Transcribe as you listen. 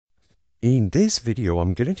In this video,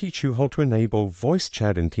 I'm going to teach you how to enable voice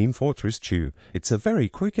chat in Team Fortress 2. It's a very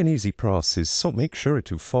quick and easy process, so make sure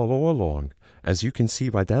to follow along. As you can see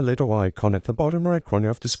by that little icon at the bottom right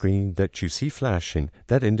corner of the screen that you see flashing,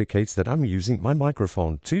 that indicates that I'm using my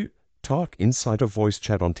microphone to talk inside of voice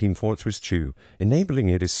chat on Team Fortress 2. Enabling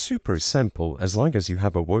it is super simple. As long as you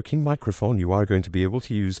have a working microphone, you are going to be able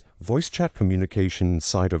to use voice chat communication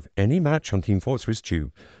inside of any match on Team Fortress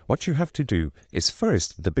 2. What you have to do is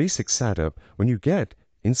first, the basic setup. When you get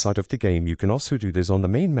inside of the game, you can also do this on the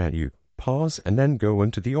main menu. Pause and then go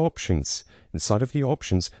into the options. Inside of the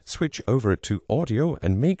options, switch over to audio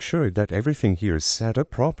and make sure that everything here is set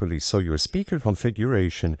up properly, so your speaker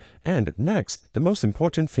configuration. And next, the most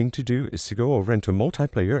important thing to do is to go over into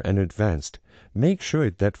multiplayer and advanced. Make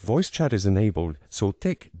sure that voice chat is enabled, so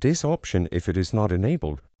tick this option if it is not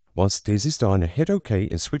enabled. Once this is done, hit OK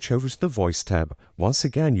and switch over to the voice tab. Once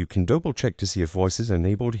again, you can double check to see if voice is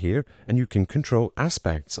enabled here, and you can control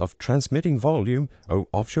aspects of transmitting volume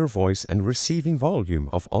of your voice and receiving volume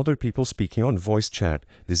of other people speaking on voice chat.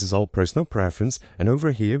 This is all personal preference, and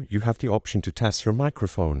over here you have the option to test your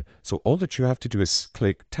microphone. So all that you have to do is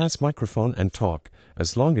click test microphone and talk.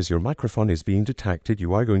 As long as your microphone is being detected,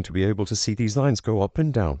 you are going to be able to see these lines go up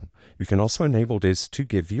and down. You can also enable this to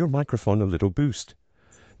give your microphone a little boost.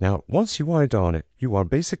 Now, once you are done, you are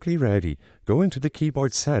basically ready. Go into the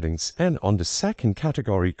keyboard settings, and on the second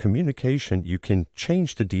category, communication, you can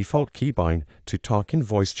change the default keybind to talk in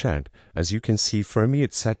voice chat. As you can see, for me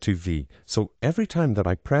it's set to V. So every time that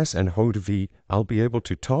I press and hold V, I'll be able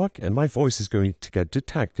to talk and my voice is going to get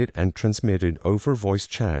detected and transmitted over voice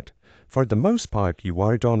chat. For the most part, you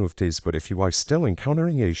are done with this, but if you are still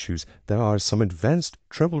encountering issues, there are some advanced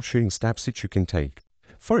troubleshooting steps that you can take.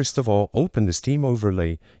 First of all, open the Steam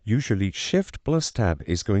overlay. Usually Shift+Tab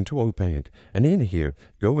is going to open it. And in here,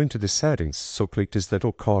 go into the settings. So click this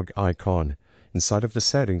little cog icon. Inside of the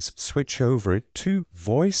settings, switch over it to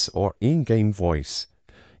voice or in-game voice.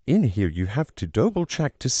 In here, you have to double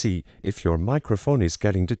check to see if your microphone is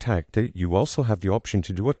getting detected. You also have the option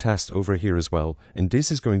to do a test over here as well. And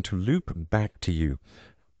this is going to loop back to you.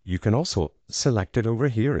 You can also select it over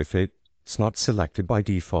here if it's not selected by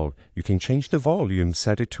default. You can change the volume,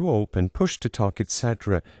 set it to open, push to talk,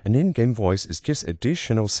 etc. And in-game voice is just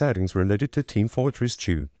additional settings related to Team Fortress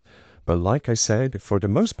 2. But like I said, for the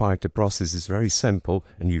most part the process is very simple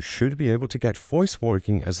and you should be able to get voice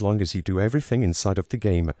working as long as you do everything inside of the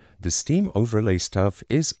game. The Steam overlay stuff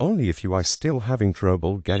is only if you are still having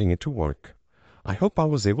trouble getting it to work. I hope I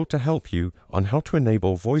was able to help you on how to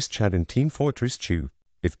enable voice chat in Team Fortress 2.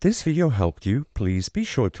 If this video helped you, please be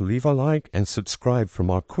sure to leave a like and subscribe for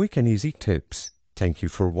more quick and easy tips. Thank you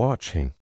for watching.